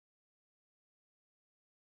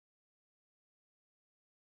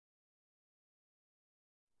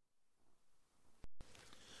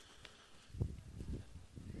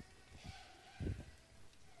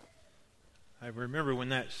remember when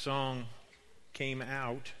that song came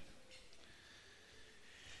out,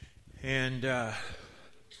 and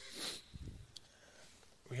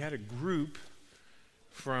we had a group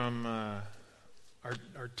from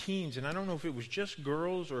our teens, and I don't know if it was just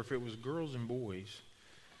girls or if it was girls and boys.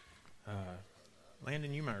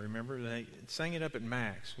 Landon, you might remember, they sang it up at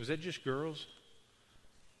Max. Was that just girls?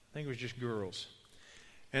 I think it was just girls.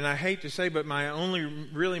 And I hate to say, but my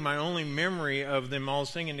only memory of them all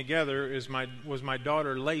singing together was my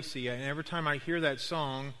daughter Lacey. And every time I hear that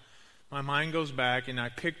song, my mind goes back and I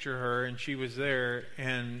picture her, and she was there,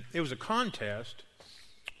 and it was a contest,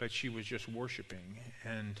 but she was just worshiping.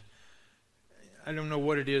 And I don't know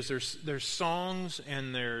what it is. There's songs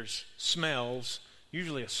and there's smells.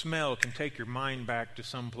 Usually a smell can take your mind back to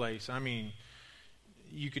some place. I mean,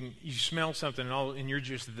 you smell something and you're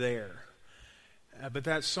just there. But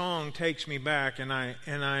that song takes me back, and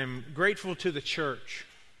I'm grateful to the church.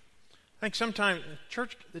 I think sometimes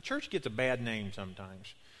the church gets a bad name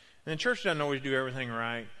sometimes. And the church doesn't always do everything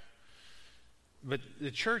right. But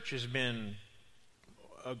the church is a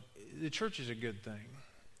good thing.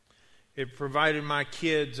 It provided my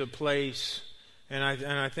kids a place, and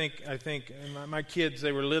I think my kids,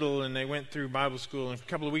 they were little and they went through Bible school. And a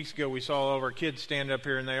couple of weeks ago, we saw all of our kids stand up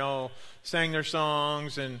here, and they all sang their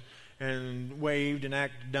songs and waved and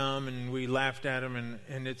acted dumb, and we laughed at them,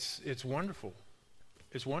 and it's wonderful.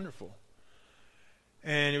 It's wonderful.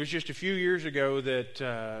 And it was just a few years ago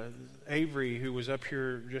that Avery, who was up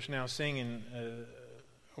here just now singing,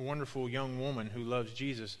 a wonderful young woman who loves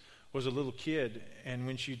Jesus, was a little kid, and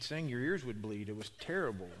when she'd sing, your ears would bleed. It was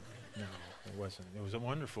terrible. No, it wasn't. It was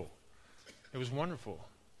wonderful. It was wonderful.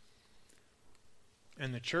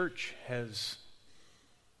 And the church that's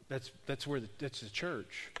the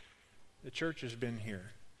church. The church has been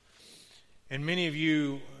here. And many of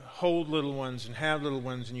you hold little ones and have little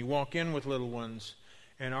ones, and you walk in with little ones,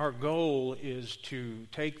 and our goal is to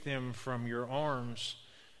take them from your arms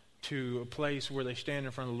to a place where they stand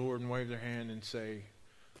in front of the Lord and wave their hand and say,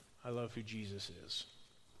 I love who Jesus is.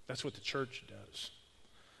 That's what the church does.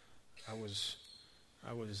 I'm not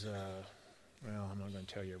going to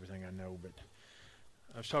tell you everything I know, but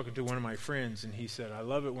I was talking to one of my friends, and he said, I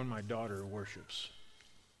love it when my daughter worships.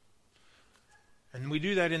 And we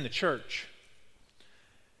do that in the church.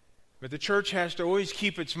 But the church has to always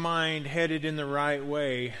keep its mind headed in the right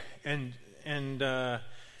way. And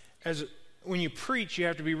when you preach, you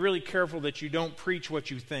have to be really careful that you don't preach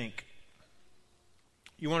what you think.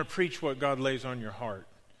 You want to preach what God lays on your heart.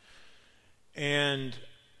 And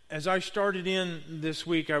as I started in this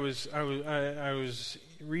week, I was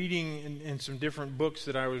reading in some different books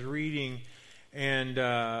that I was reading, and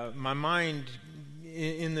my mind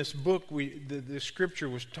in this book, the scripture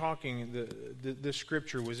was talking. The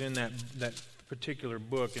scripture was in that particular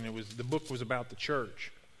book, and the book was about the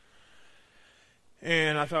church.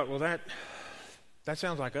 And I thought, well, that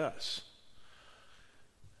sounds like us.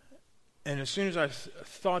 And as soon as I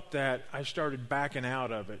thought that, I started backing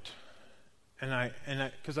out of it, and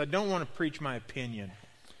because I don't want to preach my opinion.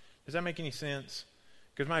 Does that make any sense?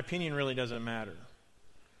 Because my opinion really doesn't matter.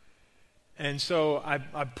 And so I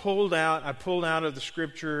pulled out of the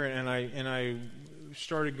scripture, and I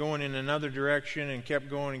started going in another direction and kept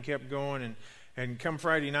going, and come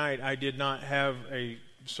Friday night, I did not have a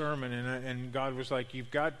sermon, and God was like,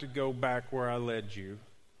 you've got to go back where I led you.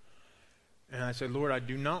 And I said, Lord, I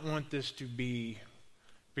do not want this to be,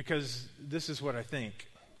 because this is what I think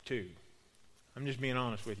too. I'm just being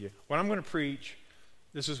honest with you. What I'm going to preach,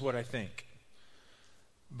 this is what I think.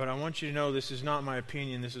 But I want you to know this is not my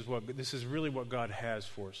opinion. This is really what God has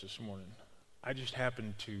for us this morning. I just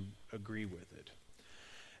happen to agree with it.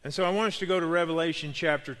 And so I want us to go to Revelation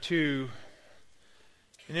chapter 2.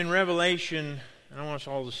 And in Revelation, and I want us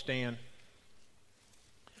all to stand.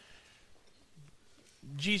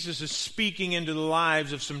 Jesus is speaking into the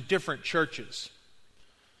lives of some different churches.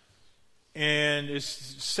 And it's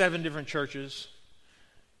 7 different churches.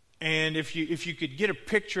 And if you could get a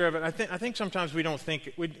picture of it, I think sometimes we don't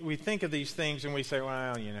think, we think of these things and we say,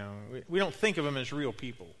 well, we don't think of them as real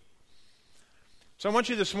people. So I want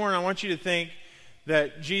you this morning, I want you to think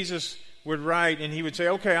that Jesus would write and he would say,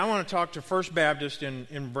 okay, I want to talk to First Baptist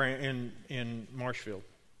in Marshfield.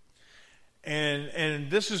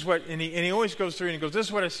 And this is what, and he always goes through and he goes, this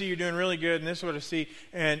is what I see you're doing really good, and this is what I see,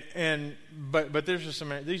 but these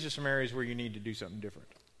are some areas where you need to do something different.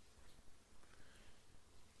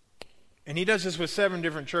 And he does this with 7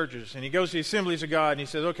 different churches, and he goes to the Assemblies of God and he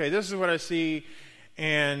says, okay, this is what I see,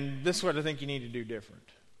 and this is what I think you need to do different.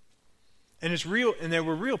 And it's real, and there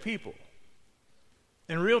were real people,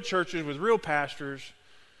 and real churches with real pastors,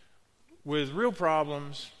 with real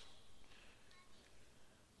problems,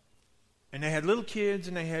 And they had little kids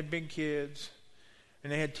and they had big kids.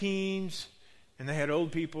 And they had teens and they had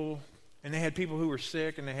old people. And they had people who were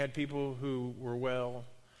sick and they had people who were well.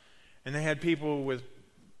 And they had people with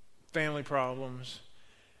family problems.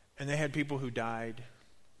 And they had people who died.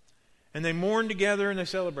 And they mourned together and they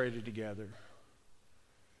celebrated together.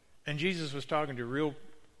 And Jesus was talking to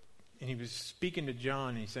and he was speaking to John,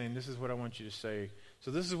 and he's saying, this is what I want you to say. So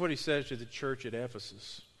this is what he says to the church at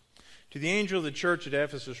Ephesus. To the angel of the church at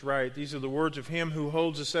Ephesus write, these are the words of him who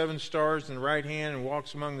holds the 7 stars in the right hand and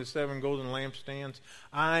walks among the 7 golden lampstands.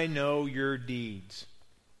 I know your deeds,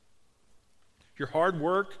 your hard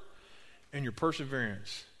work, and your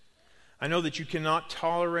perseverance. I know that you cannot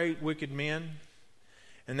tolerate wicked men,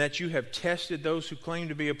 and that you have tested those who claim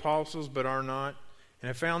to be apostles but are not, and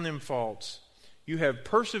have found them false. You have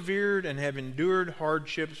persevered and have endured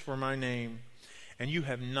hardships for my name, and you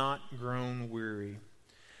have not grown weary.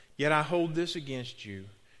 Yet I hold this against you.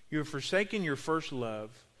 You have forsaken your first love.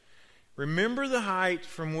 Remember the height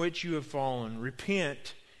from which you have fallen.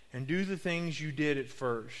 Repent and do the things you did at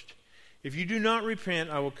first. If you do not repent,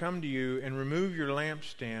 I will come to you and remove your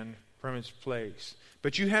lampstand from its place.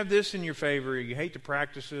 But you have this in your favor. You hate the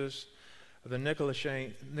practices of the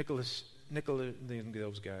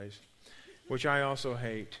those guys, which I also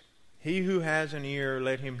hate. He who has an ear,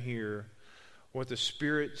 let him hear what the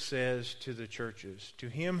Spirit says to the churches. To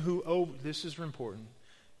him who, this is important,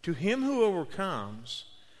 to him who overcomes,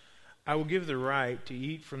 I will give the right to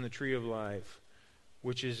eat from the tree of life,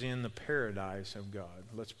 which is in the paradise of God.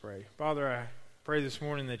 Let's pray. Father, I pray this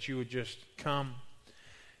morning that you would just come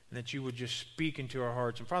and that you would just speak into our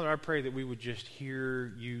hearts. And Father, I pray that we would just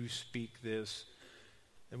hear you speak this,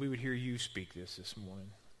 that we would hear you speak this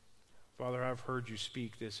morning. Father, I've heard you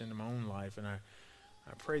speak this into my own life, and I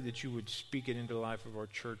pray that you would speak it into the life of our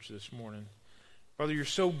church this morning. Father, you're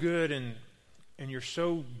so good and you're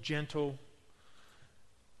so gentle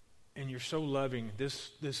and you're so loving.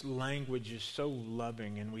 This language is so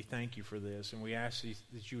loving, and we thank you for this. And we ask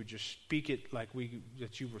that you would just speak it like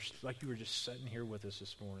you were just sitting here with us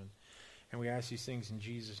this morning. And we ask these things in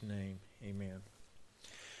Jesus' name. Amen.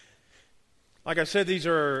 Like I said, these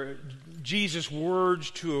are Jesus'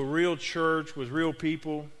 words to a real church with real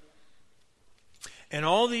people. And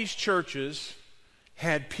all these churches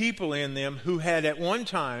had people in them who had at one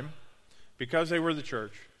time, because they were the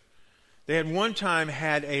church, they had one time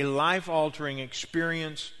had a life-altering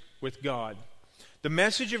experience with God. The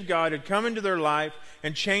message of God had come into their life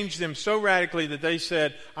and changed them so radically that they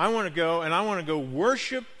said, I want to go and I want to go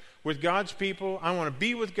worship with God's people. I want to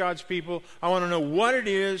be with God's people. I want to know what it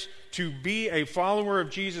is to be a follower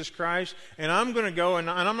of Jesus Christ. And I'm going to go, and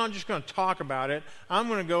I'm not just going to talk about it. I'm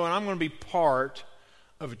going to go and I'm going to be part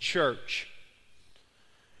of a church.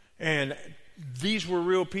 And these were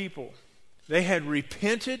real people. They had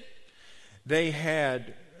repented. They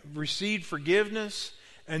had received forgiveness.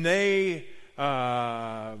 And they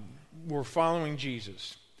were following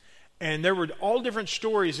Jesus. And there were all different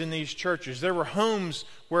stories in these churches. There were homes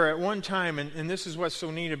where at one time, and this is what's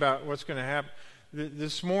so neat about what's going to happen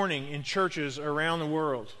this morning in churches around the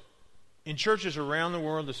world. In churches around the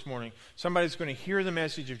world this morning, somebody's going to hear the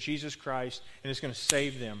message of Jesus Christ, and it's going to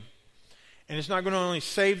save them. And it's not going to only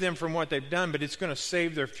save them from what they've done, but it's going to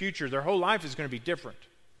save their future. Their whole life is going to be different.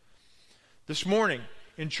 This morning,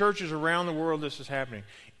 in churches around the world, this is happening.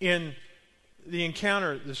 In the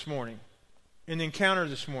encounter this morning,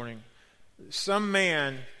 some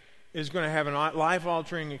man is going to have a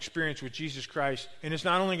life-altering experience with Jesus Christ, and it's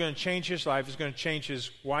not only going to change his life, it's going to change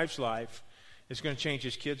his wife's life, it's going to change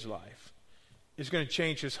his kid's life. It's going to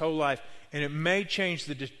change his whole life, and it may change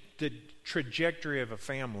the trajectory of a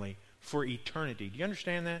family for eternity. Do you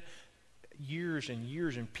understand that? Years and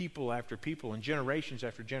years and people after people and generations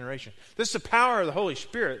after generation. This is the power of the Holy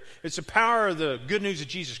Spirit. It's the power of the good news of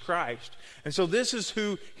Jesus Christ. And so this is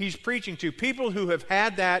who he's preaching to. People who have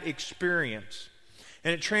had that experience.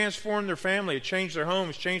 And it transformed their family. It changed their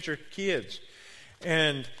homes, changed their kids.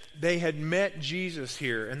 And they had met Jesus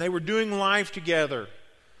here. And they were doing life together.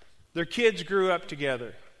 Their kids grew up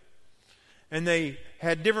together. And they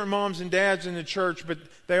had different moms and dads in the church, but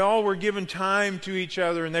they all were given time to each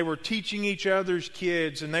other, and they were teaching each other's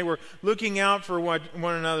kids, and they were looking out for one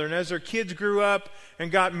another. And as their kids grew up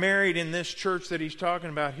and got married in this church that he's talking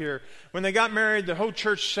about here, when they got married, the whole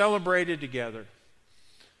church celebrated together.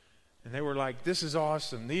 And they were like, this is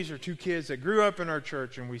awesome. These are 2 kids that grew up in our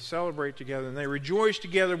church, and we celebrate together. And they rejoiced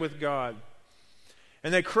together with God.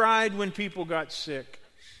 And they cried when people got sick.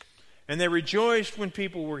 And they rejoiced when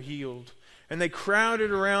people were healed. And they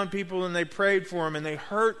crowded around people and they prayed for them. And they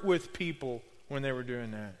hurt with people when they were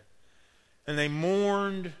doing that. And they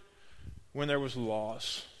mourned when there was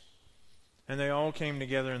loss. and they all came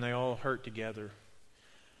together and they all hurt together.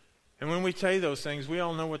 And when we say those things, we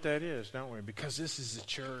all know what that is, don't we? Because this is the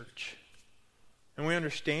church. And we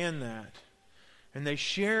understand that. And they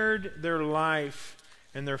shared their life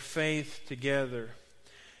and their faith together.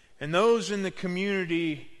 And those in the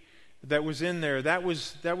community that was in there, that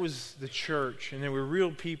was the church. And they were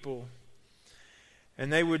real people.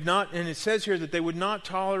 And they would not, and it says here that they would not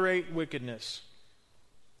tolerate wickedness.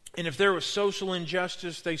 And if there was social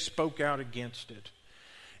injustice, they spoke out against it.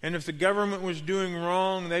 And if the government was doing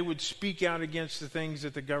wrong, they would speak out against the things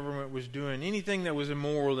that the government was doing. Anything that was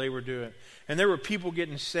immoral, they were doing. And there were people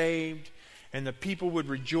getting saved, and the people would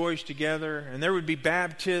rejoice together. And there would be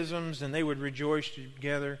baptisms, and they would rejoice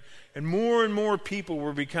together. And more people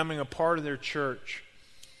were becoming a part of their church.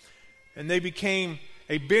 And they became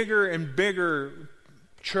a bigger and bigger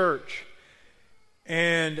church.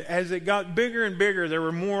 And as it got bigger and bigger, there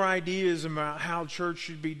were more ideas about how church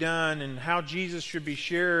should be done and how Jesus should be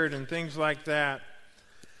shared and things like that.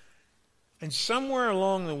 And somewhere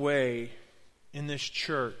along the way in this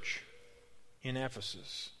church in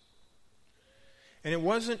Ephesus, and it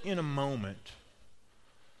wasn't in a moment,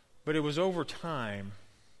 but it was over time,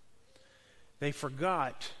 they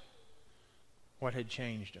forgot what had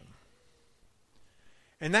changed them.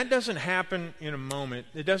 And that doesn't happen in a moment.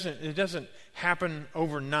 It doesn't happen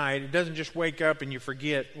overnight. It doesn't just wake up and you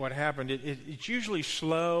forget what happened. It's usually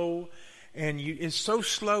slow, and it's so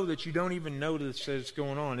slow that you don't even notice that it's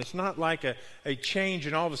going on. It's not like a change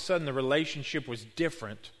and all of a sudden the relationship was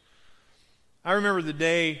different. I remember the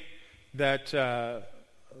day that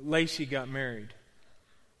Lacey got married.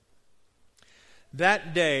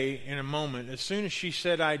 That day, in a moment, as soon as she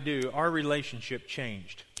said I do, our relationship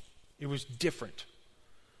changed. It was different.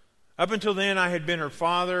 Up until then, I had been her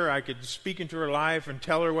father. I could speak into her life and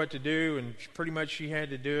tell her what to do, and pretty much she had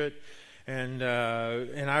to do it. And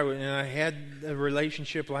I had a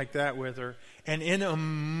relationship like that with her. And in a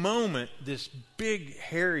moment, this big,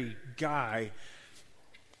 hairy guy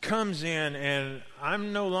comes in, and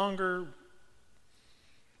I'm no longer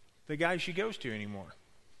the guy she goes to anymore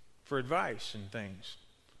for advice and things.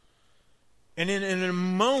 And in a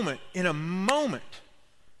moment,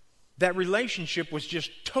 that relationship was just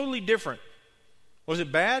totally different. Was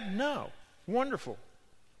it bad? No. Wonderful.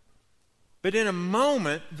 But in a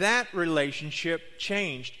moment, that relationship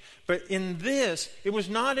changed. But in this, it was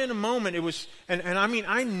not in a moment. It was, and I mean,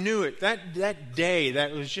 I knew it. That day,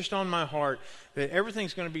 that was just on my heart, that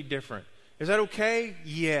everything's going to be different. Is that okay?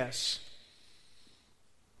 Yes.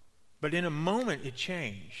 But in a moment, it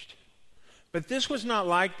changed. But this was not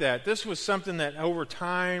like that. This was something that over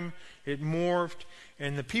time, it morphed.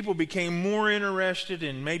 And the people became more interested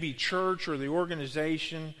in maybe church or the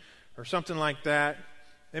organization or something like that.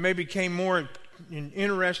 They maybe became more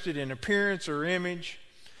interested in appearance or image.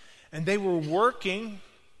 And they were working.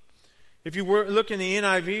 If you look in the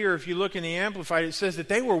NIV or if you look in the Amplified, it says that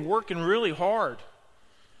they were working really hard.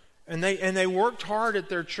 And they worked hard at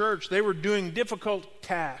their church. They were doing difficult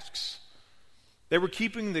tasks. They were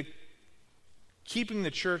keeping the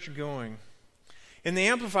church going. In the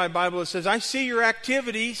Amplified Bible, it says, I see your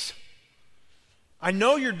activities. I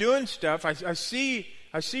know you're doing stuff. I see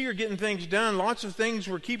you're getting things done. Lots of things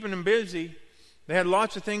were keeping them busy. They had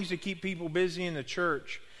lots of things to keep people busy in the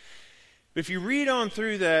church. If you read on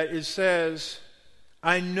through that, it says,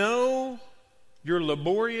 I know your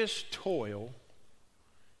laborious toil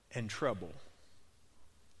and trouble.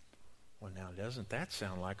 Well, now, doesn't that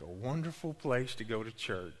sound like a wonderful place to go to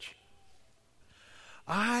church?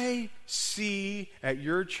 I see at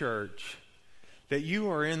your church that you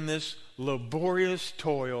are in this laborious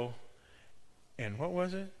toil and what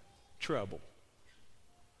was it? Trouble.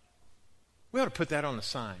 We ought to put that on the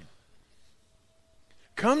sign.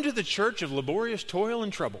 Come to the church of laborious toil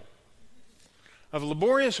and trouble. Of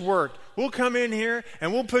laborious work. We'll come in here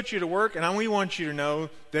and we'll put you to work, and we want you to know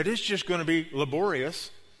that it's just going to be laborious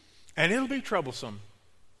and it'll be troublesome.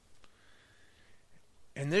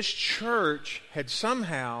 And this church had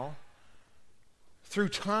somehow, through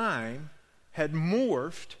time, had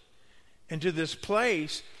morphed into this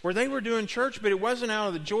place where they were doing church, but it wasn't out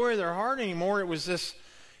of the joy of their heart anymore. It was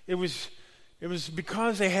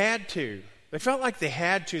because they had to. They felt like they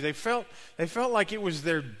had to. They felt like it was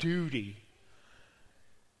their duty.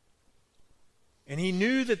 And he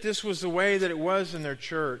knew that this was the way that it was in their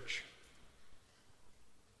church.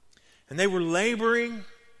 And they were laboring.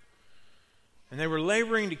 And they were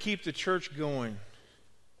laboring to keep the church going.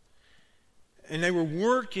 And they were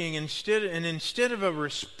working instead of a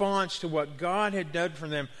response to what God had done for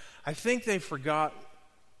them, I think they forgot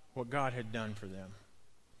what God had done for them.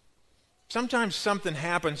 Sometimes something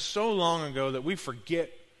happened so long ago that we forget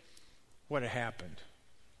what had happened.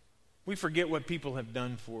 We forget what people have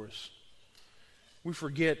done for us. We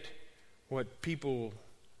forget what people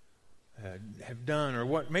have done, or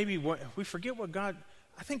we forget what God.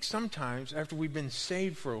 I think sometimes after we've been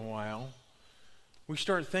saved for a while, we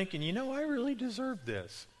start thinking, I really deserve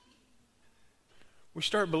this. We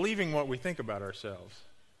start believing what we think about ourselves.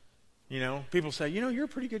 People say, you're a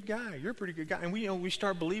pretty good guy. You're a pretty good guy. And we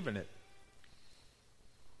start believing it.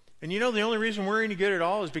 And the only reason we're any good at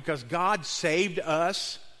all is because God saved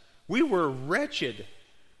us. We were wretched.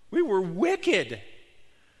 We were wicked.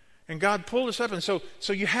 And God pulled us up. And so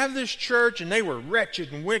you have this church, and they were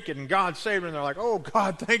wretched and wicked, and God saved them. And they're like, oh,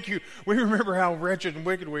 God, thank you. We remember how wretched and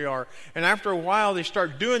wicked we are. And after a while, they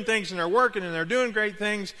start doing things, and they're working, and they're doing great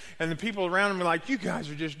things. And the people around them are like, you guys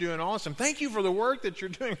are just doing awesome. Thank you for the work that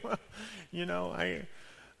you're doing. I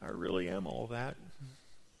really am all that.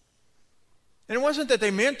 And it wasn't that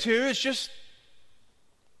they meant to. It's just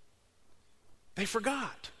they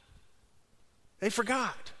forgot. They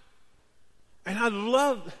forgot. And I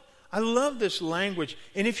love this language.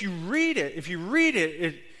 And if you read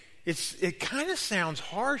it, it kind of sounds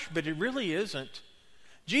harsh, but it really isn't.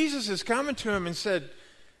 Jesus is coming to him and said,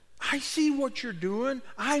 I see what you're doing.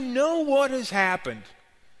 I know what has happened.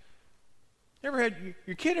 Ever had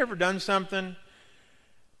your kid ever done something,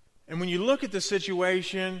 and when you look at the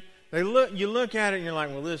situation, you look at it and you're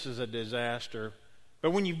like, well, this is a disaster.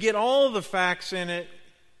 But when you get all of the facts in it,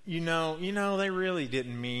 you know, they really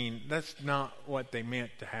didn't mean, that's not what they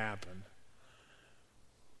meant to happen.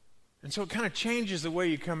 And so it kind of changes the way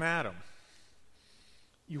you come at them.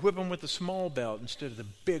 You whip them with the small belt instead of the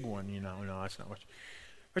big one, no, that's not what you...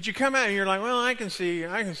 But you come out and you're like, well, I can see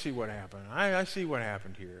what happened. I see what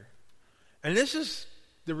happened here. And this is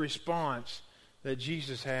the response that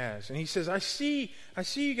Jesus has. And he says, I see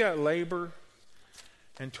you got labor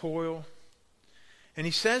and toil. And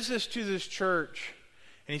he says this to this church.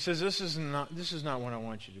 And he says, this is not what I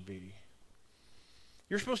want you to be.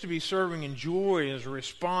 You're supposed to be serving in joy as a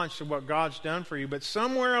response to what God's done for you. But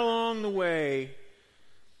somewhere along the way,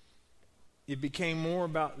 it became more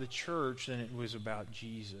about the church than it was about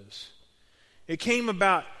Jesus. It came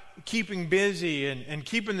about keeping busy and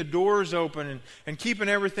keeping the doors open and keeping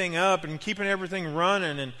everything up and keeping everything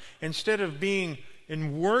running. And instead of being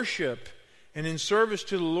in worship and in service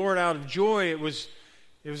to the Lord out of joy, it was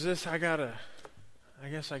this, I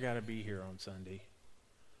guess I gotta be here on Sunday.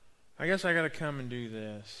 I guess I gotta come and do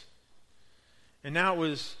this. And now it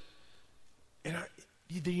was,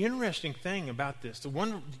 the interesting thing about this,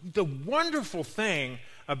 the wonderful thing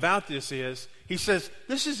about this is, he says,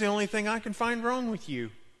 this is the only thing I can find wrong with you.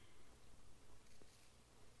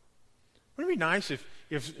 Wouldn't it be nice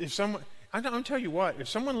if someone, I'll tell you what, if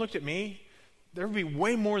someone looked at me, there would be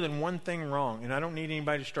way more than one thing wrong, and I don't need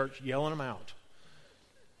anybody to start yelling them out.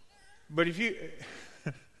 But if you...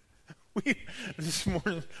 this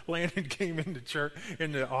morning, Landon came into church,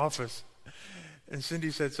 in the office, and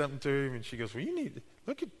Cindy said something to him, and she goes, well,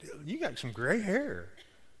 you got some gray hair.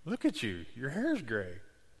 Look at you. Your hair's gray.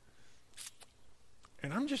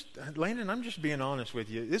 And Landon, I'm just being honest with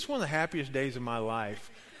you. This is one of the happiest days of my life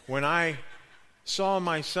when I saw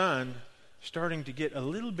my son starting to get a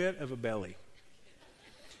little bit of a belly.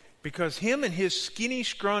 Because him and his skinny,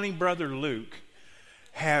 scrawny brother Luke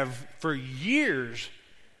have, for years,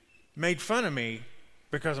 made fun of me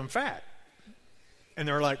because I'm fat. And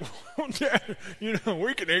they're like, well, Dad,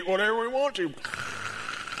 we can eat whatever we want to.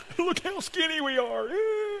 Look how skinny we are.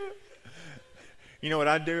 You know what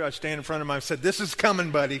I do? I stand in front of him and said, this is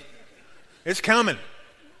coming, buddy. It's coming.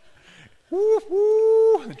 Woo,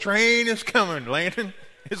 woo. The train is coming, Landon.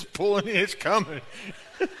 It's pulling, it's coming.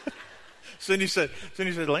 Cindy said,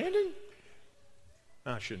 Landon,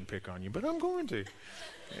 I shouldn't pick on you, but I'm going to.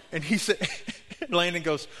 And he said, Landon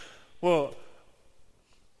goes, well,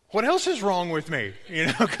 what else is wrong with me?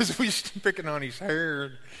 Because we're picking on his hair.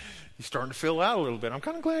 And he's starting to fill out a little bit. I'm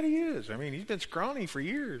kind of glad he is. I mean, he's been scrawny for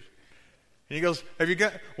years. And he goes,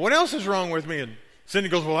 what else is wrong with me? And Cindy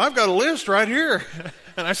goes, well, I've got a list right here.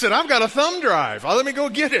 And I said, I've got a thumb drive. Let me go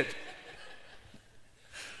get it.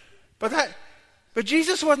 But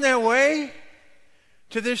Jesus wasn't that way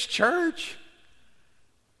to this church.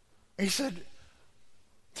 He said,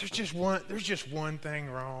 there's just one thing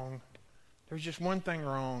wrong. There's just one thing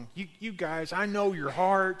wrong. You guys, I know your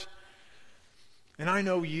heart, and I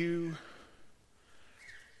know you.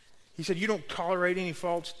 He said, you don't tolerate any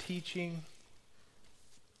false teaching.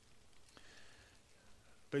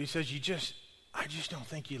 But he says, I just don't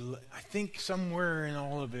think I think somewhere in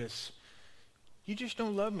all of this, you just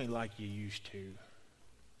don't love me like you used to.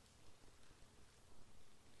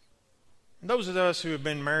 And those of us who have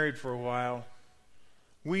been married for a while,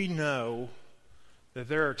 we know that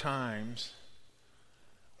there are times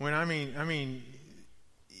when,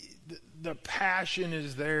 the passion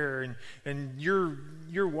is there, and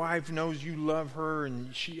your wife knows you love her,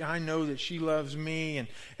 and I know that she loves me,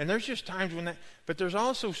 and there's just times when that, but there's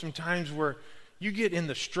also some times where you get in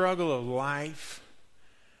the struggle of life.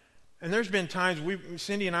 And there's been times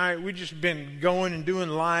Cindy and I, we've just been going and doing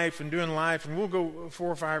life, and we'll go 4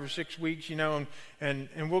 or 5 or 6 weeks, and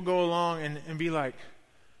we'll go along and be like,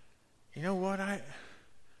 you know what, I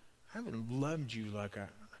haven't loved you like I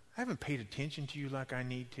haven't paid attention to you like I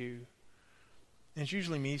need to. And it's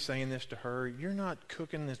usually me saying this to her, you're not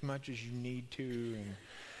cooking as much as you need to, and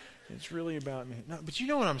it's really about me. No, but you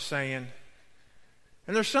know what I'm saying?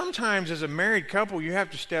 And there's sometimes as a married couple, you have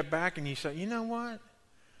to step back and you say, you know what?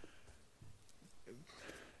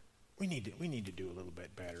 We need to do a little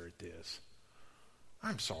bit better at this.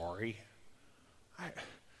 I'm sorry.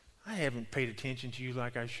 I haven't paid attention to you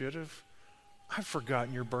like I should have. I've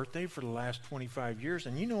forgotten your birthday for the last 25 years,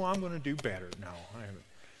 and I'm going to do better. No, I haven't.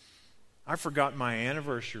 I forgot my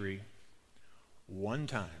anniversary one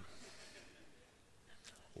time.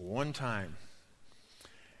 One time.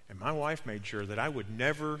 And my wife made sure that I would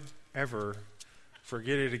never, ever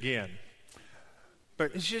forget it again.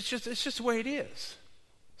 But it's just the way it is.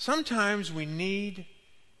 Sometimes we need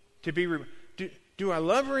to be... Do I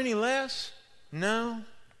love her any less? No.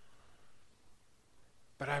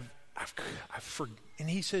 But and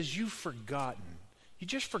he says, you've forgotten. You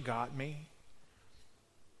just forgot me.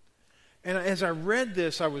 And as I read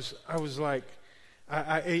this, I was like,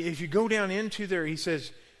 if you go down into there, he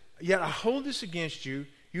says, yet I hold this against you.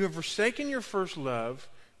 You have forsaken your first love.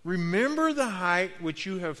 Remember the height which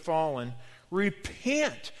you have fallen.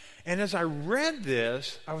 Repent. And as I read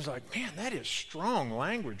this, I was like, man, that is strong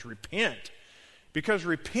language, repent. Because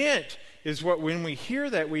repent is what, when we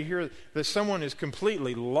hear that, we hear that someone is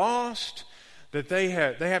completely lost, that they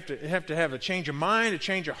have to have a change of mind, a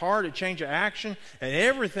change of heart, a change of action, and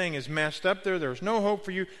everything is messed up there. There's no hope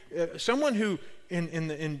for you. Someone who,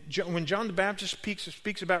 when John the Baptist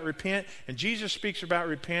speaks about repent, and Jesus speaks about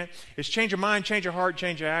repent, it's change of mind, change of heart,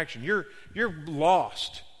 change of action. You're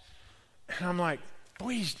lost. And I'm like,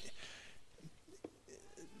 boy,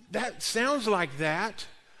 that sounds like that,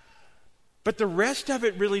 but the rest of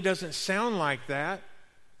it really doesn't sound like that.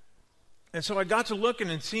 And so I got to looking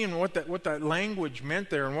and seeing what that language meant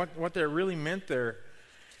there, and what that really meant there.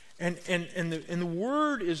 And the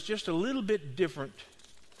word is just a little bit different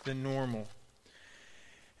than normal.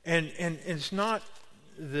 And it's not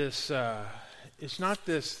this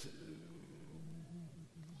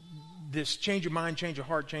this change of mind, change of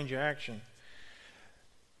heart, change of action.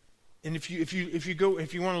 And if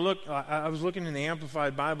you want to look, I was looking in the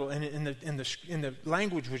Amplified Bible, and the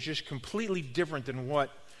language was just completely different than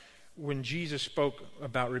when Jesus spoke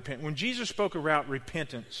about repentance. When Jesus spoke about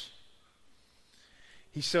repentance,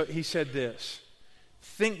 he said this: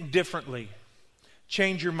 think differently,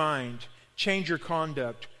 change your mind, change your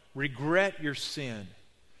conduct, regret your sin.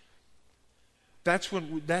 That's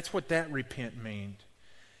what that repent means.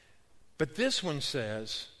 But this one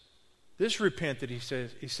says, this repent that he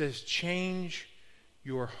says change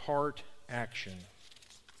your heart action.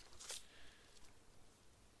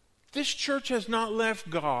 This church has not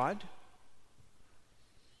left God.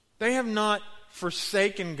 They have not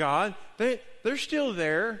forsaken God. They're still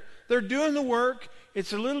there. They're doing the work.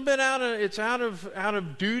 It's a little bit out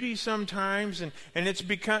of duty sometimes, and it's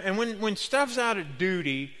become, and when stuff's out of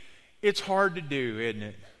duty, it's hard to do, isn't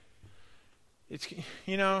it? It's,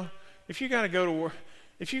 if you got to go to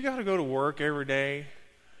work, every day,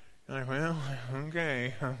 you're like, well,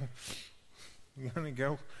 okay, I'm gonna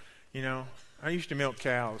go. I used to milk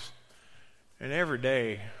cows, and every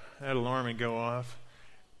day that alarm would go off,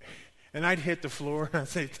 and I'd hit the floor, and I'd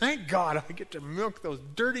say, thank God I get to milk those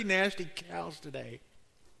dirty, nasty cows today.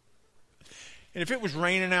 And if it was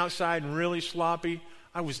raining outside and really sloppy,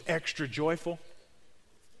 I was extra joyful.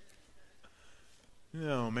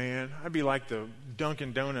 No, man, I'd be like the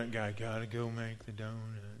Dunkin' Donut guy. Gotta go make the donuts.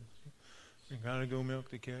 Gotta go milk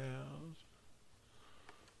the cows.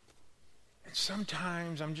 And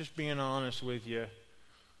sometimes, I'm just being honest with you,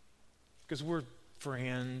 because we're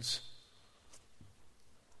friends.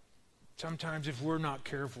 Sometimes if we're not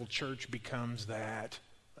careful, church becomes that.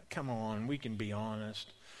 Come on, we can be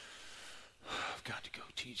honest. I've got to go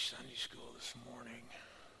teach Sunday school this morning.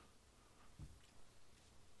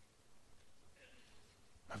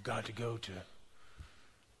 I've got to go to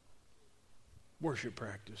worship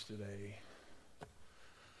practice today.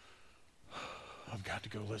 I've got to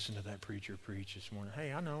go listen to that preacher preach this morning.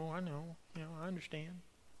 Hey, I know. I understand.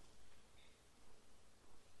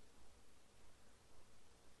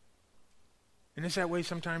 And it's that way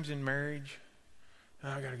sometimes in marriage. Oh,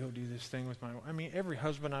 I got to go do this thing with my wife. I mean, every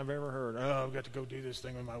husband I've ever heard, oh, I've got to go do this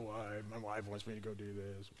thing with my wife. My wife wants me to go do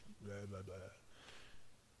this. Blah, blah, blah.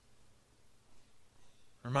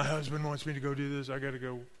 Or my husband wants me to go do this. I got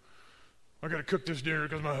to cook this dinner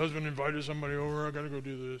because my husband invited somebody over. I got to go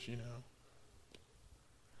do this, you know.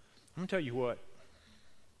 I'm going to tell you what.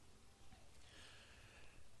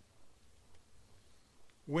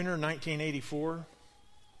 Winter 1984,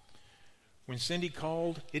 when Cindy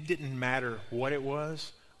called, it didn't matter what it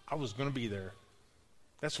was. I was going to be there.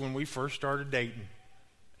 That's when we first started dating.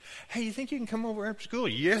 Hey, you think you can come over after school?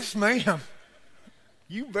 Yes, ma'am.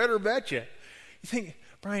 You better betcha. You think,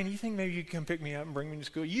 Brian, you think maybe you can come pick me up and bring me to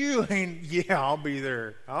school? You ain't, yeah, I'll be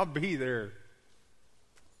there. I'll be there.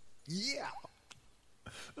 Yeah.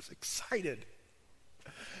 I was excited.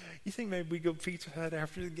 You think maybe we go Pizza Hut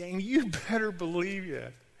after the game? You better believe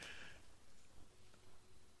it.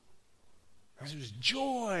 It was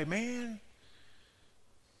joy, man.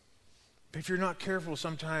 But if you're not careful,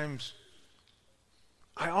 sometimes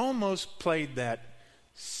I almost played that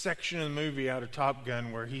section of the movie out of Top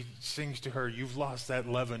Gun where he sings to her, "You've lost that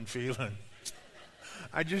lovin' feeling."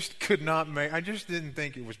 I just could not I just didn't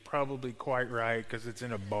think it was probably quite right because it's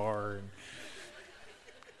in a bar and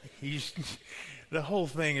the whole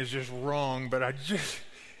thing is just wrong, but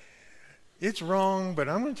it's wrong, but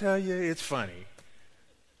I'm going to tell you, it's funny.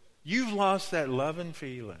 You've lost that loving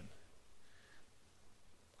feeling.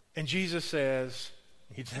 And Jesus says,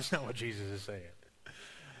 that's not what Jesus is saying.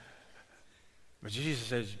 But Jesus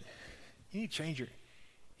says, you need to change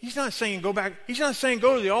he's not saying go back, he's not saying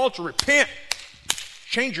go to the altar, repent,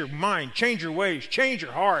 change your mind, change your ways, change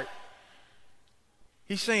your heart.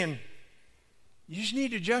 He's saying, you just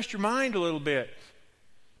need to adjust your mind a little bit.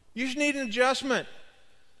 You just need an adjustment.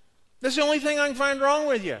 That's the only thing I can find wrong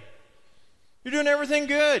with you. You're doing everything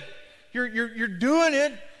good. You're doing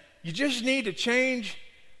it. You just need to change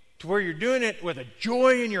to where you're doing it with a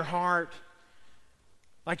joy in your heart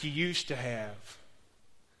like you used to have.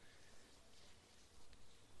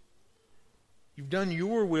 You've done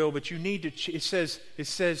your will, but you need to, it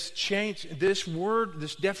says change, this word,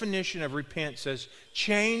 this definition of repent says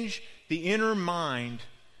change the inner mind,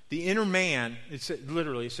 the inner man, it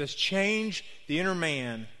says change the inner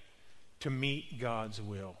man to meet God's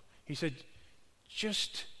will. He said,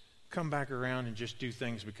 just come back around and just do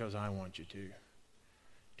things because I want you to.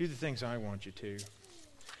 Do the things I want you to.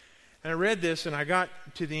 And I read this and I got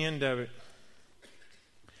to the end of it.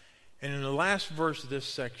 And in the last verse of this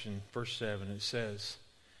section, verse 7, it says,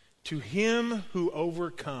 to him who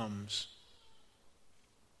overcomes.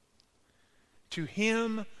 To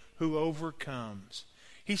him who overcomes.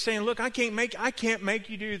 He's saying, look, I can't make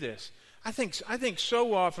you do this. I think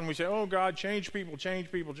so often we say, oh, God, change people.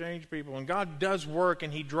 And God does work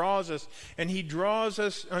and he draws us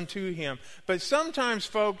unto him. But sometimes,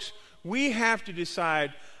 folks, we have to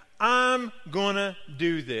decide, I'm going to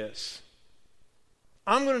do this.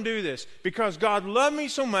 I'm going to do this because God loved me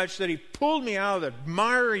so much that he pulled me out of the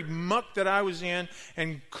miry muck that I was in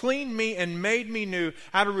and cleaned me and made me new.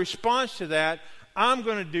 Out of response to that, I'm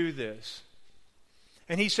going to do this.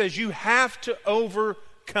 And he says, you have to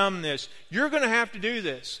overcome this. You're going to have to do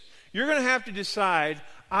this. You're going to have to decide,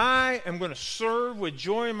 I am going to serve with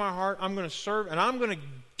joy in my heart. I'm going to serve and I'm going to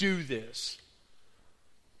do this.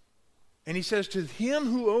 And he says, to him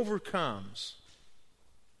who overcomes,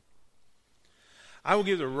 I will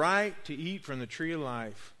give the right to eat from the tree of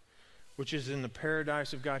life, which is in the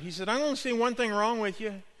paradise of God. He said, I'm going to see one thing wrong with you.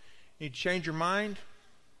 You need to change your mind.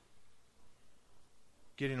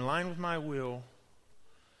 Get in line with my will.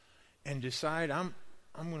 And decide, I'm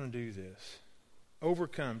going to do this.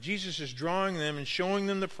 Overcome. Jesus is drawing them and showing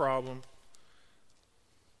them the problem.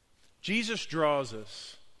 Jesus draws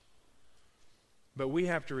us. But we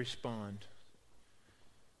have to respond.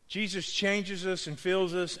 Jesus changes us and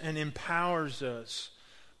fills us and empowers us.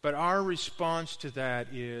 But our response to that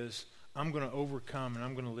is, I'm going to overcome and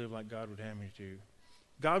I'm going to live like God would have me to.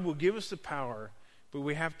 God will give us the power, but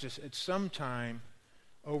we have to at some time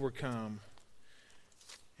overcome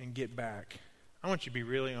and get back. I want you to be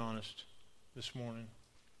really honest this morning.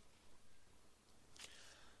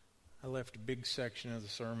 I left a big section of the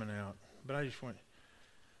sermon out, but I just want...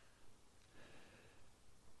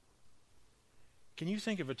 Can you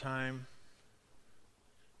think of a time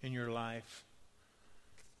in your life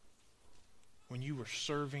when you were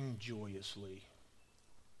serving joyously?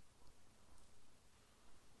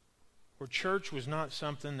 Where church was not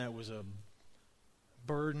something that was a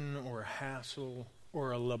burden or a hassle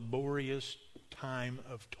or a laborious time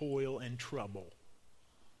of toil and trouble.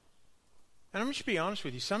 And I'm just be honest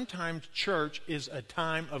with you, sometimes church is a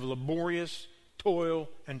time of laborious toil,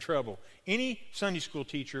 and trouble. Any Sunday school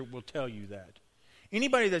teacher will tell you that.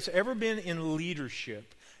 Anybody that's ever been in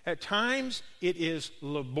leadership, at times it is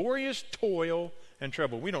laborious toil and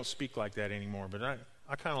trouble. We don't speak like that anymore, but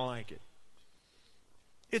I kind of like it.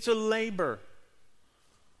 It's a labor.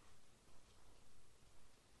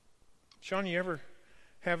 Sean, you ever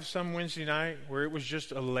have some Wednesday night where it was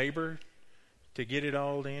just a labor to get it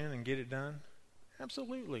all in and get it done?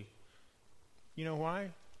 Absolutely. You know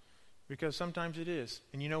why? Because sometimes it is.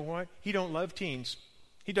 And you know what? He don't love teens.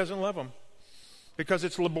 He doesn't love them. Because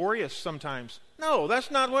it's laborious sometimes. No,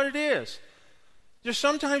 that's not what it is. Just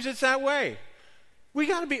sometimes it's that way.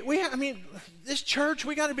 This church,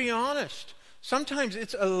 we got to be honest. Sometimes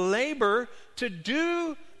it's a labor to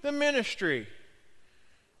do the ministry.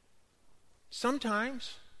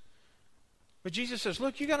 Sometimes. But Jesus says,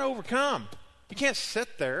 look, you got to overcome. You can't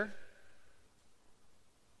sit there.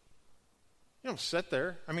 You don't sit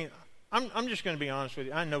there. I'm just going to be honest with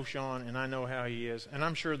you. I know Sean, and I know how he is, and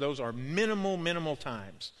I'm sure those are minimal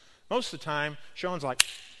times. Most of the time, Sean's like,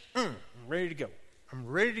 I'm ready to go. I'm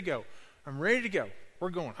ready to go. I'm ready to go. We're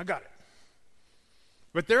going. I got it.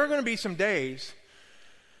 But there are going to be some days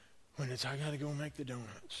when it's, I got to go make the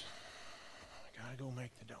donuts. I got to go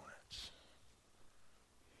make the donuts.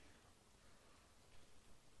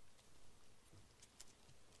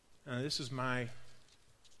 Now, this is my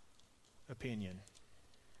opinion.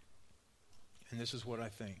 And this is what I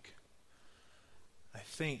think. I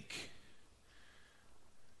think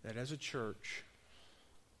that as a church,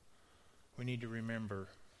 we need to remember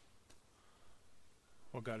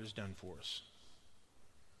what God has done for us.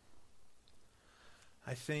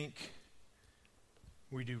 I think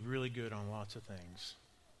we do really good on lots of things.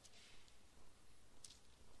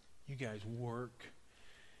 You guys work,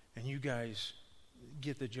 and you guys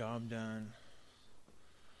get the job done.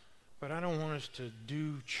 But I don't want us to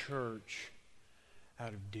do church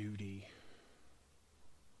out of duty.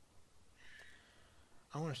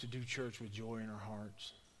 I want us to do church with joy in our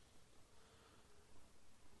hearts.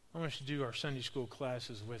 I want us to do our Sunday school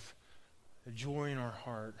classes with a joy in our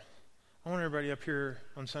heart. I want everybody up here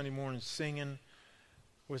on Sunday morning singing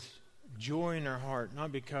with joy in their heart,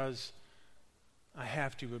 not because I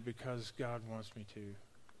have to, but because God wants me to.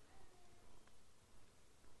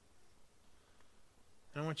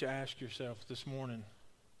 And I want you to ask yourself this morning,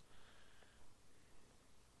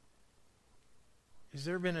 has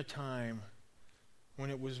there been a time when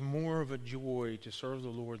it was more of a joy to serve the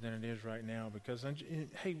Lord than it is right now? Because,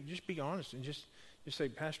 hey, just be honest and just say,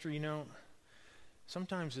 Pastor,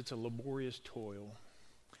 sometimes it's a laborious toil,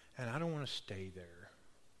 and I don't want to stay there.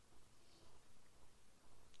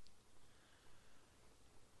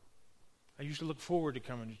 I used to look forward to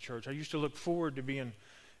coming to church. I used to look forward to being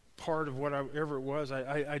part of whatever it was.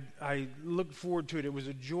 I looked forward to it. It was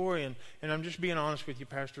a joy, and I'm just being honest with you,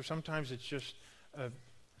 Pastor. Sometimes it's just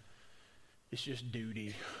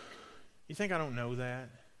duty. You think I don't know that?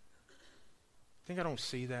 You think I don't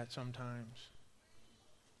see that sometimes?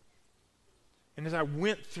 And as I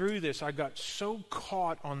went through this, I got so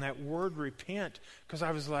caught on that word repent, because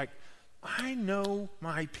I was like, I know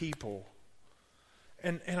my people.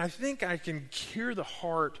 And I think I can hear the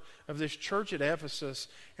heart of this church at Ephesus,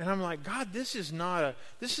 and I'm like, God, these are not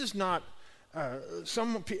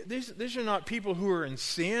people who are in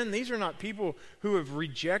sin. These are not people who have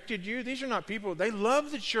rejected you. These are not people, they love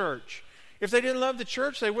the church. If they didn't love the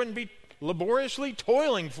church, they wouldn't be laboriously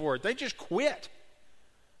toiling for it. They just quit.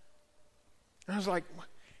 And I was like,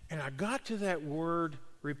 and I got to that word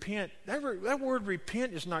repent. That word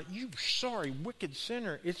repent is not you sorry, wicked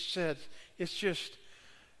sinner. It says, it's just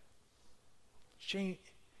change,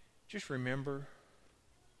 just remember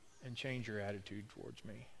and change your attitude towards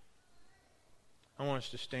me. I want us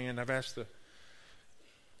to stand. I've asked the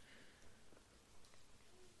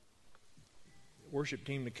worship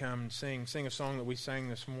team to come and sing a song that we sang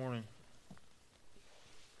this morning.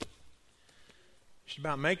 It's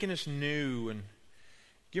about making us new and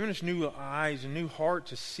giving us new eyes and new heart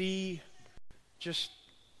to see. Just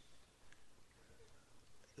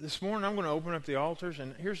this morning I'm going to open up the altars,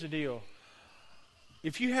 and here's the deal.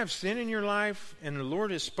 If you have sin in your life and the Lord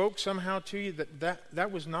has spoke somehow to you,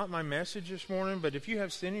 that was not my message this morning, but if you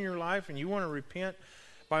have sin in your life and you want to repent,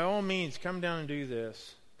 by all means, come down and do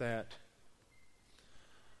that.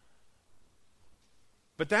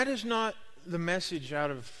 But that is not the message out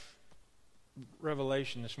of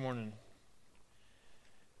Revelation this morning.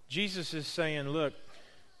 Jesus is saying, look,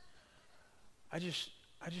 I just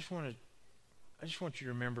want you to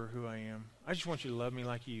remember who I am. I just want you to love me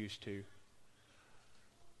like you used to.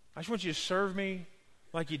 I just want you to serve me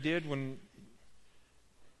like you did when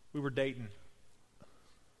we were dating.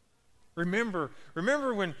 Remember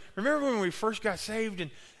when we first got saved,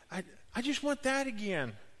 and I just want that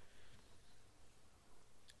again.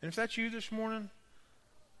 And if that's you this morning,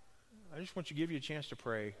 I just want to give you a chance to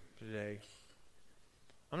pray today.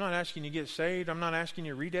 I'm not asking you to get saved. I'm not asking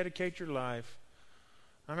you to rededicate your life.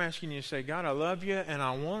 I'm asking you to say, God, I love you, and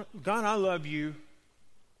I love you,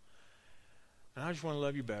 and I just want to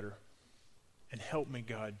love you better. And help me,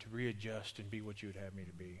 God, to readjust and be what you would have me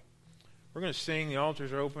to be. We're going to sing. The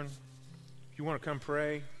altars are open. If you want to come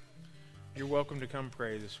pray, you're welcome to come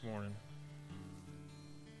pray this morning.